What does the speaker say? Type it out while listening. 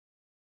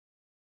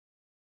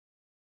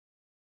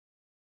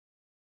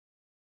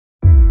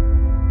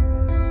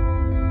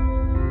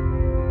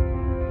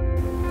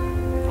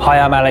Hi,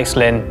 I'm Alex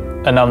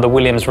Lynn, and I'm the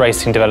Williams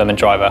Racing Development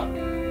Driver.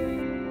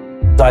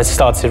 I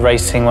started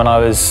racing when I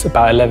was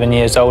about 11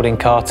 years old in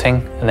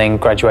karting, and then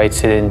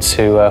graduated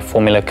into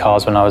Formula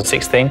cars when I was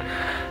 16.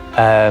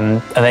 And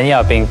then, yeah,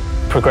 I've been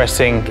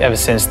progressing ever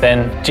since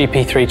then.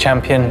 GP3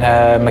 champion,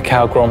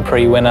 Macau Grand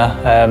Prix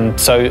winner.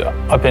 So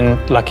I've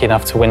been lucky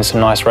enough to win some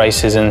nice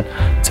races and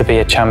to be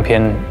a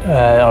champion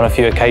on a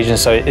few occasions.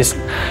 So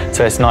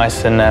it's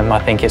nice, and I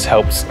think it's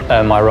helped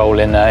my role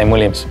in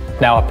Williams.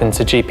 Now up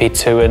into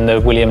GP2 and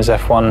the Williams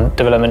F1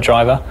 development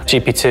driver.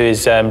 GP2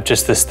 is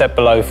just the step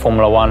below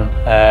Formula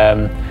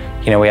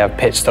 1. You know, we have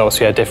pit stops,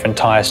 we have different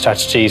tyre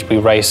strategies, we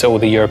race all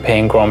the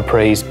European Grand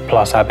Prix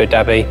plus Abu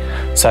Dhabi.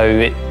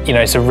 So,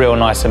 it's a real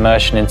nice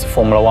immersion into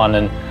Formula 1,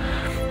 and,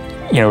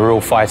 we're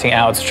all fighting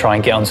out to try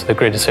and get onto the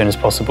grid as soon as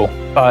possible.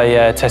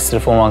 I tested a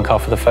Formula 1 car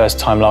for the first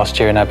time last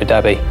year in Abu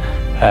Dhabi.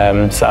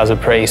 So that was a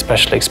pretty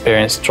special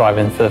experience,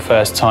 driving for the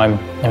first time.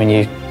 I mean,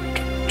 you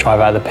drive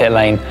out of the pit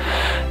lane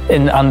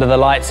under the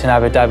lights in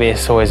Abu Dhabi.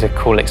 It's always a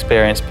cool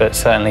experience, but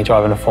certainly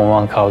driving a Formula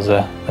 1 car was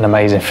an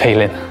amazing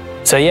feeling.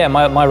 So yeah,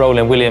 my role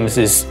in Williams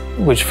is,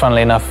 which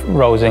funnily enough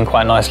rolls in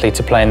quite nicely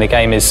to play in the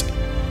game, is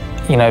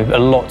a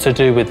lot to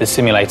do with the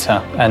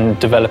simulator and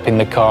developing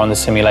the car on the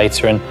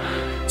simulator, and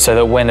so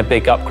that when a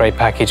big upgrade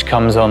package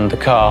comes on the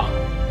car,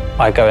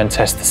 I go and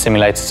test the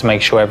simulator to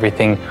make sure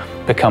everything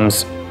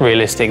becomes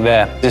realistic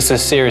there. It's a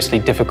seriously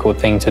difficult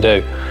thing to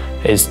do,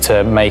 is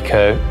to make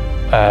a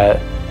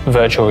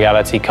virtual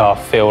reality car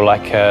feel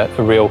like a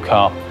real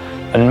car,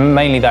 and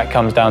mainly that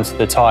comes down to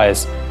the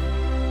tyres.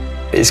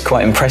 It's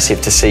quite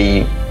impressive to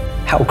see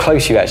how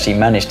close you actually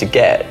managed to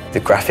get.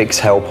 The graphics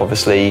help,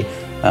 obviously.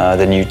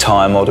 The new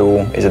tyre model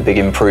is a big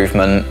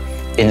improvement.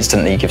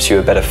 Instantly gives you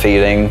a better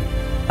feeling,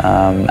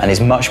 and is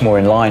much more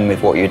in line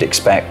with what you'd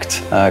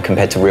expect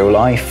compared to real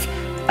life,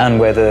 and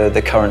where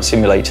the current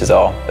simulators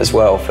are as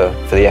well for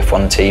the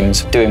F1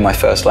 teams. Doing my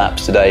first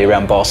laps today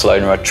around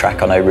Barcelona, a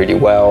track I know really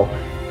well,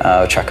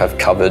 a track I've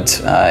covered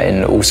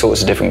in all sorts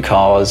of different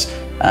cars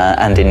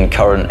and in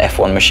current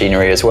F1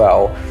 machinery as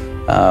well,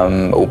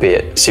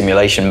 albeit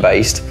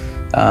simulation-based.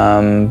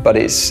 But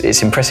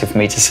it's impressive for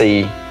me to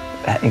see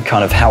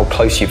kind of how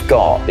close you've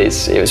got.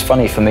 It was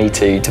funny for me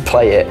to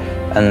play it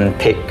and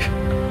pick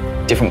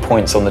different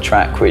points on the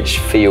track which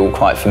feel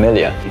quite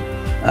familiar.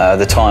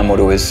 The tyre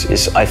model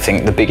is I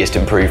think the biggest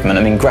improvement.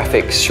 I mean,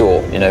 graphics,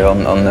 sure,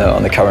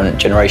 on the current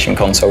generation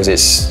consoles,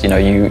 it's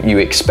you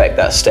expect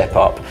that step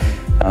up.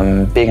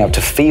 Being able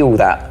to feel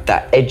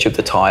that edge of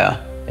the tyre,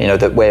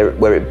 that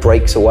where it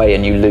breaks away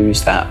and you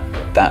lose that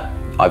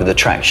either the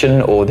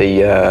traction or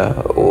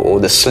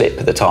the slip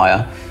of the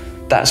tyre.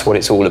 That's what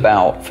it's all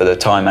about for the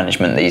tyre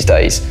management these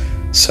days.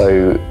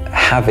 So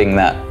having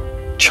that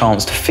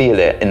chance to feel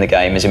it in the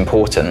game is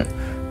important,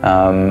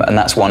 and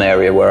that's one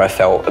area where I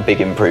felt a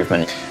big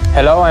improvement.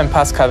 Hello, I'm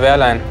Pascal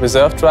Wehrlein,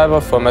 reserve driver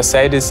for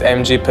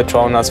Mercedes-AMG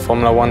Petronas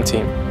Formula 1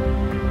 team.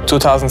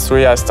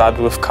 2003 I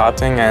started with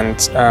karting,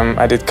 and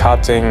I did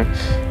karting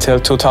till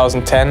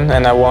 2010,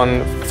 and I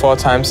won 4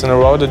 times in a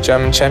row the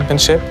German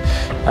championship.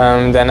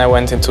 Then I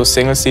went into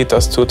single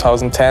seaters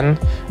 2010,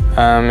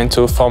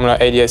 into Formula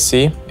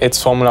ADAC.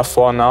 It's Formula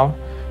 4 now,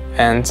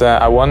 and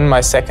I won my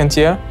second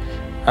year.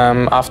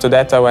 After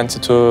that I went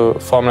into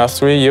Formula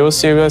 3 Euro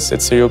Series.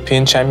 It's a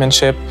European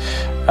championship.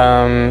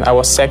 I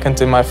was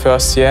second in my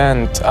first year,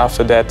 and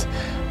after that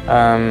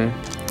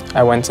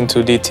I went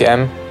into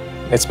DTM.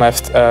 It's my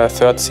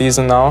third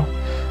season now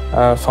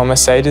for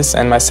Mercedes,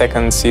 and my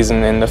second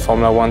season in the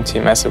Formula 1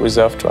 team as a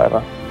reserve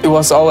driver. It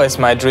was always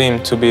my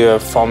dream to be a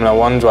Formula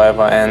 1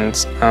 driver,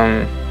 and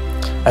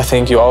I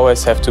think you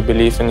always have to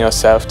believe in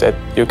yourself that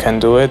you can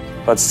do it,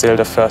 but still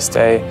the first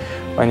day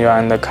when you are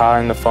in the car,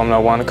 in the Formula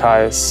 1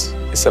 car, is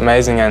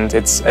amazing, and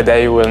it's a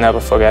day you will never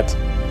forget.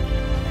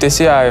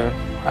 This year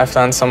I've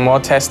done some more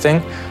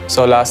testing.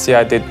 So last year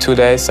I did 2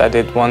 days. I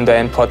did 1 day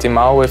in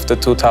Portimao with the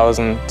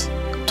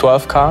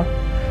 2012 car.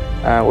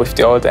 With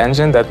the old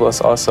engine. That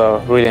was also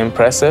really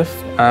impressive.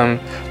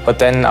 But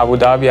then in Abu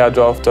Dhabi I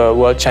drove the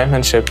World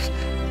Championship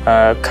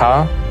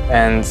car,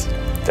 and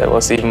that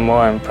was even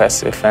more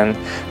impressive, and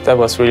that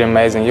was really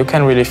amazing. You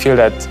can really feel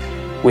that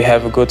we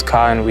have a good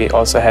car, and we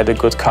also had a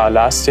good car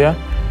last year,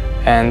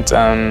 and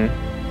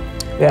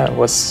yeah, it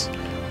was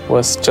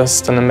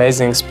just an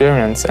amazing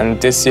experience.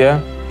 And this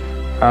year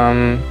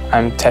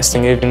I'm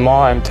testing even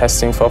more. I'm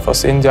testing for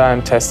Force India,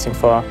 I'm testing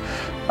for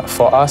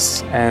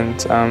us,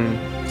 and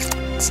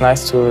it's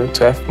nice to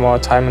have more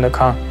time in the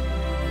car.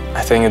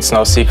 I think it's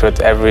no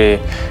secret,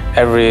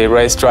 every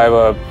race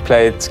driver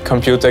played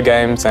computer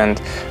games and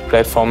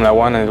played Formula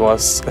 1, and it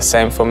was the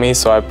same for me.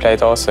 So I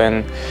played also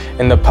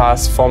in the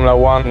past Formula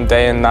 1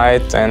 day and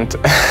night, and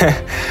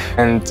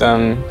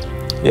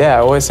yeah, I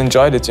always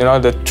enjoyed it.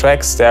 The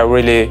tracks, they're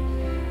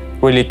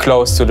really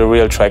close to the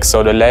real tracks,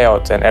 so the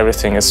layout and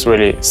everything is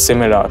really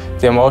similar.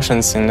 The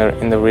emotions in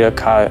the real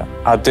car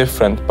are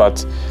different,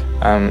 but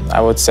I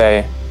would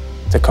say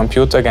the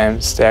computer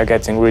games, they are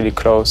getting really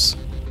close.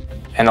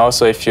 And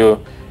also if you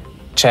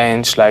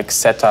change like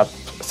setup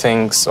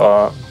things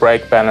or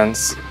brake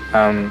balance,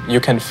 you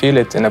can feel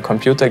it in a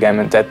computer game,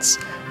 and that's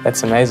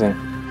That's amazing.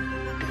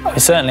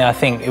 Certainly, I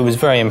think it was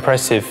very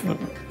impressive.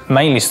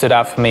 Mainly stood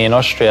out for me in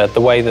Austria,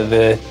 the way that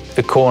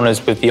the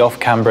corners with the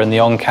off-camber and the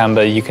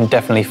on-camber, you can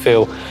definitely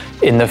feel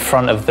in the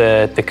front of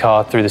the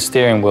car through the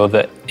steering wheel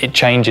that it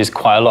changes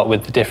quite a lot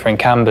with the different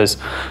cambers.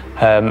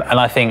 And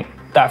I think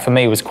that for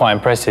me was quite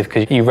impressive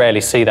because you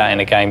rarely see that in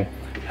a game.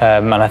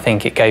 And I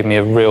think it gave me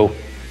a real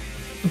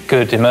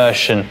good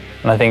immersion.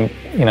 And I think,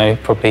 you know,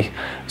 probably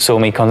saw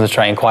me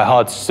concentrating quite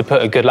hard to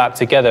put a good lap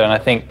together. And I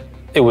think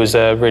it was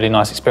a really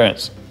nice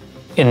experience.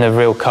 In the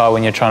real car,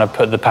 when you're trying to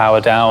put the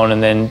power down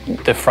and then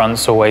the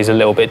front's always a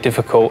little bit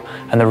difficult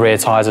and the rear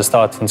tyres are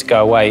starting to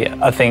go away,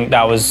 I think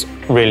that was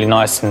really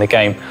nice in the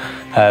game.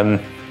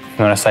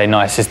 When I say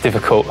nice, it's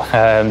difficult,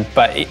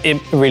 but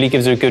it really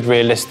gives a good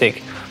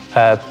realistic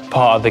part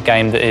of the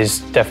game that is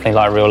definitely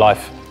like real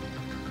life.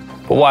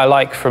 But what I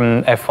like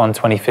from F1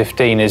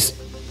 2015 is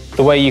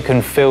the way you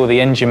can feel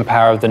the engine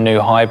power of the new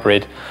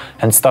hybrid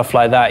and stuff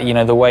like that. You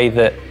know, the way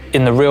that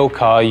in the real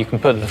car you can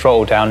put the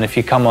throttle down, and if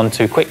you come on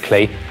too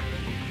quickly,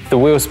 the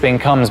wheel spin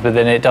comes, but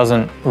then it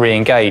doesn't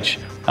re-engage.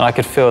 And I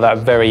could feel that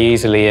very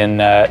easily in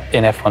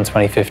F1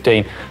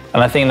 2015.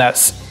 And I think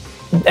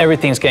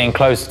everything's getting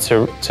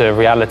closer to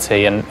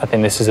reality, and I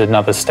think this is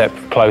another step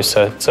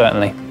closer,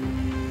 certainly.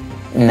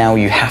 Now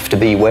you have to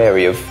be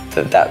wary of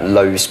that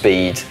low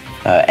speed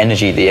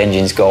energy the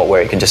engine's got,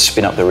 where it can just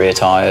spin up the rear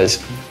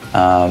tyres.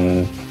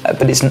 But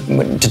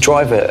to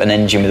drive an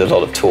engine with a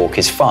lot of torque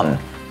is fun,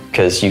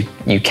 because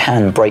you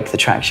can break the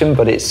traction,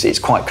 but it's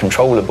quite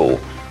controllable.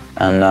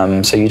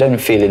 And so you don't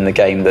feel in the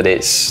game that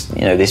it's,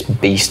 you know, this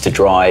beast to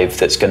drive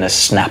that's going to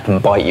snap and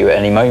bite you at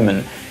any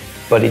moment.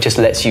 But it just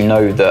lets you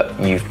know that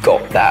you've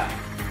got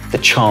the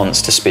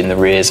chance to spin the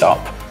rears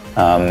up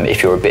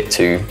if you're a bit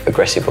too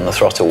aggressive on the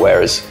throttle.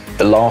 Whereas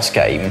the last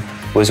game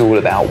was all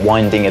about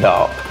winding it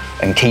up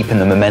and keeping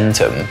the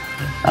momentum,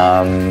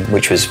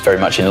 which was very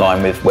much in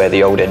line with where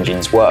the old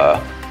engines were.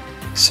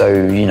 So,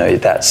 you know,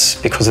 that's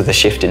because of the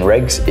shift in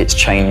regs, it's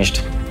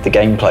changed the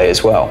gameplay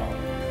as well.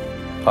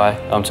 Hi,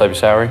 I'm Toby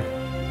Sowry.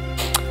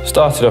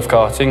 Started off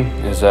karting,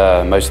 as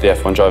most of the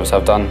F1 drivers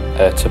have done,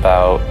 at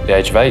about the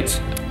age of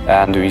 8.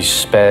 And we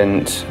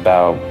spent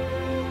about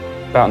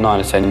 9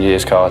 or 10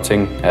 years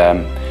karting.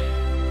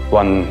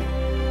 Won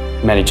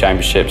many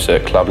championships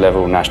at club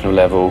level, national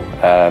level.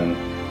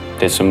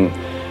 Did some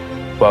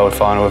world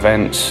final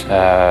events,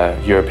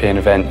 European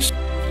events.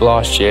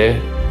 Last year,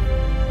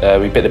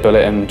 we bit the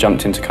bullet and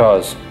jumped into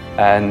cars.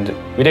 And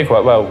we did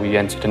quite well. We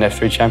entered an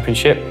F3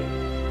 championship.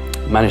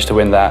 Managed to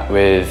win that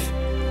with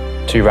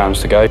 2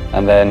 rounds to go,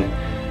 and then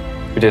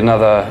we did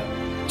another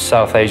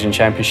South Asian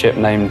championship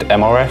named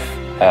MRF,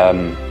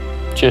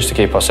 just to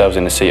keep ourselves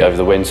in the seat over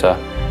the winter.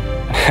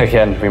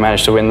 Again, we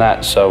managed to win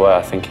that, so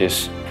I think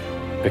it's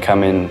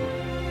becoming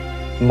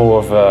more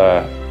of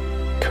a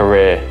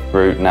career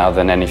route now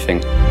than anything.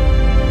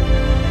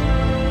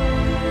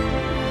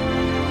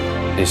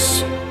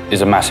 This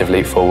is a massive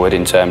leap forward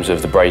in terms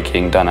of the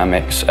braking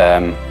dynamics.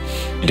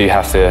 You do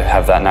have to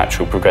have that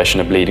natural progression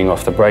of bleeding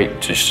off the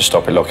brake just to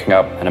stop it locking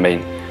up. And I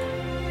mean,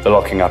 the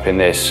locking up in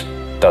this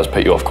does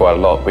put you off quite a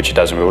lot, which it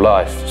does in real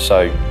life.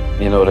 So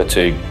in order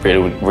to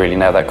really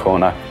nail that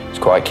corner, it's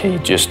quite key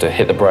just to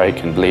hit the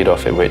brake and bleed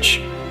off it, which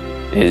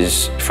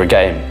is, for a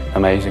game,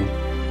 amazing.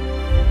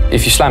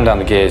 If you slam down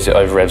the gears, it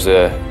over-revs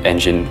the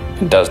engine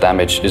and does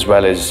damage, as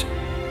well as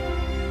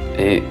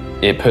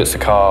it puts the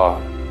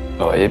car,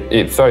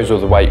 it throws all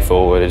the weight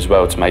forward as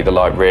well to make the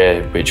light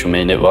rear, which will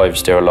mean it will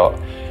oversteer a lot.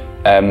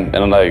 And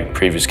I know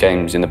previous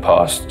games in the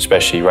past,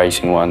 especially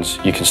racing ones,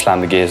 you can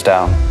slam the gears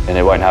down and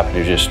it won't happen,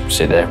 you just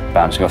sit there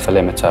bouncing off the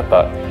limiter.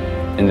 But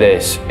in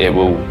this, it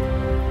will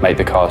make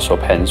the car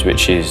swap ends,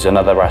 which is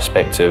another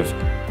aspect of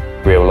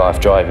real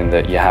life driving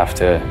that you have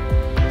to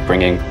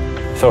bring in.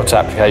 Throttle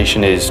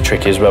application is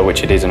tricky as well,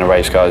 which it is in a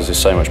race car, as there's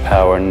so much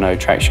power and no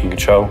traction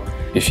control.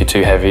 If you're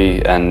too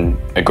heavy and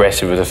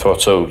aggressive with the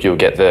throttle, you'll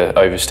get the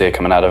oversteer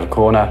coming out of a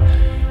corner.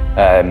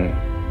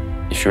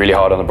 If you're really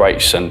hard on the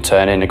brakes and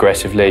turn in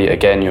aggressively,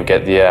 again, you'll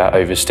get the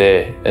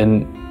oversteer.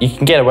 And you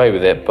can get away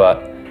with it,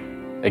 but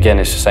again,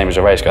 it's the same as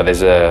a race car.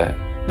 There's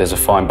a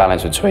fine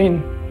balance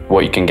between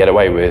what you can get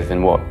away with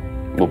and what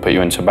will put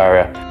you into a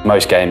barrier.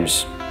 Most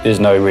games, there's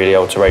no really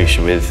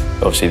alteration with,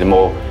 obviously, the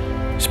more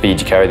speed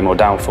you carry, the more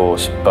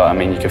downforce. But I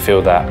mean, you can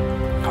feel that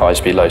high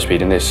speed, low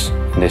speed in this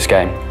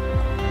game.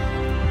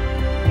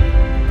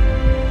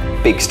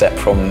 Big step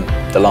from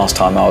the last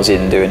time I was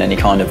in doing any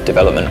kind of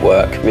development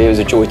work. It was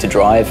a joy to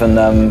drive, and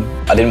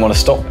I didn't want to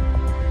stop.